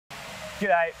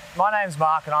G'day, my name's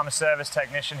Mark and I'm a service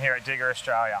technician here at Digga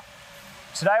Australia.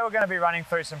 Today we're going to be running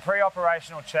through some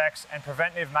pre-operational checks and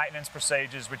preventive maintenance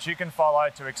procedures which you can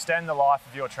follow to extend the life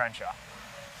of your trencher.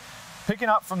 Picking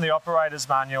up from the operator's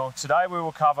manual, today we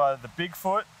will cover the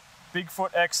Bigfoot,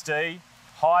 Bigfoot XD,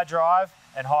 High Drive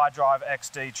and High Drive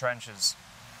XD trenchers.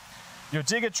 Your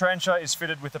Digga trencher is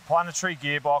fitted with a planetary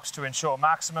gearbox to ensure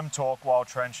maximum torque while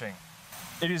trenching.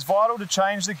 It is vital to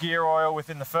change the gear oil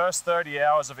within the first 30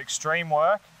 hours of extreme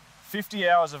work, 50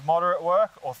 hours of moderate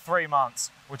work, or 3 months,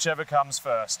 whichever comes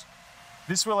first.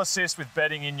 This will assist with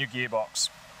bedding in your gearbox.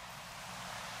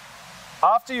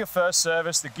 After your first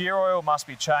service, the gear oil must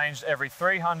be changed every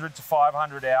 300 to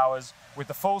 500 hours, with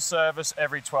the full service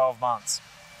every 12 months.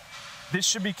 This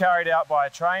should be carried out by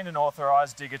a trained and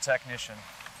authorised Digga technician.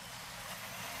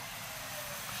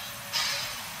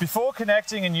 Before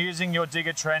connecting and using your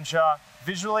Digga trencher,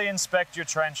 visually inspect your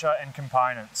trencher and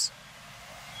components.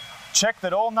 Check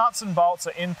that all nuts and bolts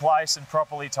are in place and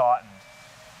properly tightened.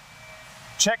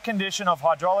 Check condition of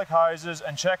hydraulic hoses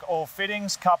and check all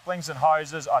fittings, couplings and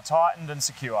hoses are tightened and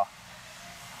secure.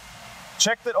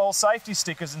 Check that all safety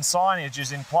stickers and signage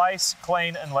is in place,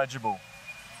 clean and legible.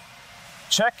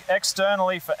 Check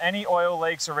externally for any oil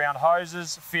leaks around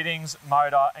hoses, fittings,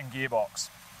 motor and gearbox.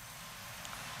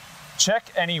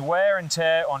 Check any wear and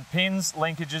tear on pins,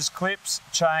 linkages, clips,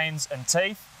 chains and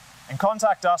teeth, and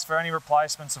contact us for any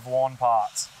replacements of worn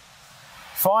parts.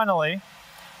 Finally,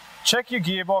 check your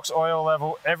gearbox oil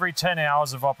level every 10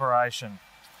 hours of operation.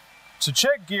 To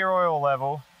check gear oil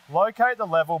level, locate the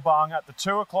level bung at the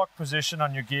 2 o'clock position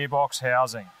on your gearbox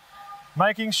housing,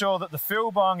 making sure that the fill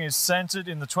bung is centered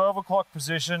in the 12 o'clock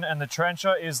position and the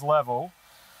trencher is level.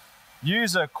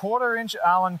 Use a 1/4 inch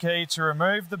Allen key to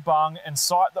remove the bung and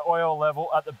sight the oil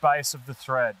level at the base of the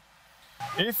thread.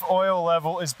 If oil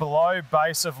level is below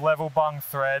base of level bung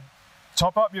thread,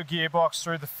 top up your gearbox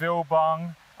through the fill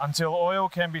bung until oil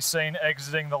can be seen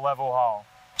exiting the level hole.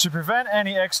 To prevent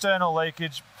any external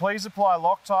leakage, please apply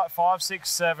Loctite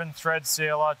 567 thread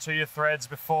sealer to your threads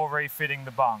before refitting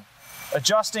the bung.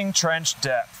 Adjusting trench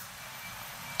depth.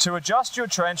 To adjust your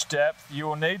trench depth, you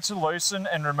will need to loosen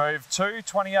and remove 2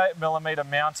 28mm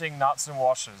mounting nuts and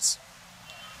washers.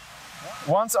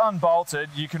 Once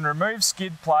unbolted, you can remove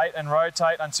skid plate and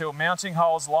rotate until mounting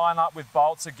holes line up with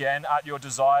bolts again at your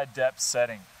desired depth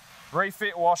setting.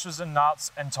 Refit washers and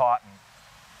nuts and tighten.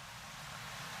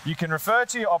 You can refer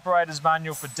to your operator's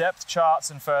manual for depth charts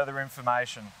and further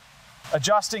information.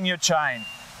 Adjusting your chain.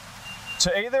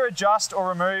 To either adjust or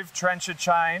remove trencher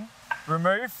chain,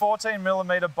 remove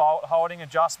 14mm bolt holding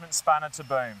adjustment spanner to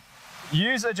boom.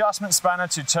 Use adjustment spanner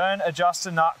to turn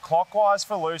adjuster nut clockwise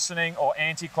for loosening or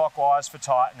anti-clockwise for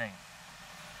tightening.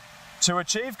 To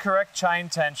achieve correct chain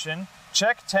tension,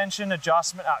 check tension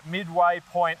adjustment at midway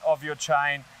point of your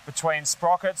chain between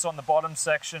sprockets on the bottom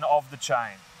section of the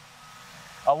chain.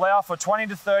 Allow for 20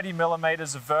 to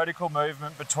 30mm of vertical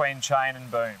movement between chain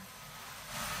and boom.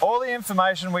 All the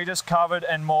information we just covered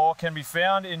and more can be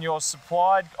found in your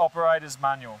supplied operator's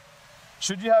manual.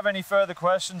 Should you have any further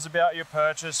questions about your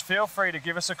purchase, feel free to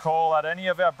give us a call at any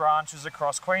of our branches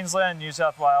across Queensland, New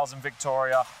South Wales and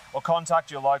Victoria, or contact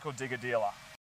your local Digga dealer.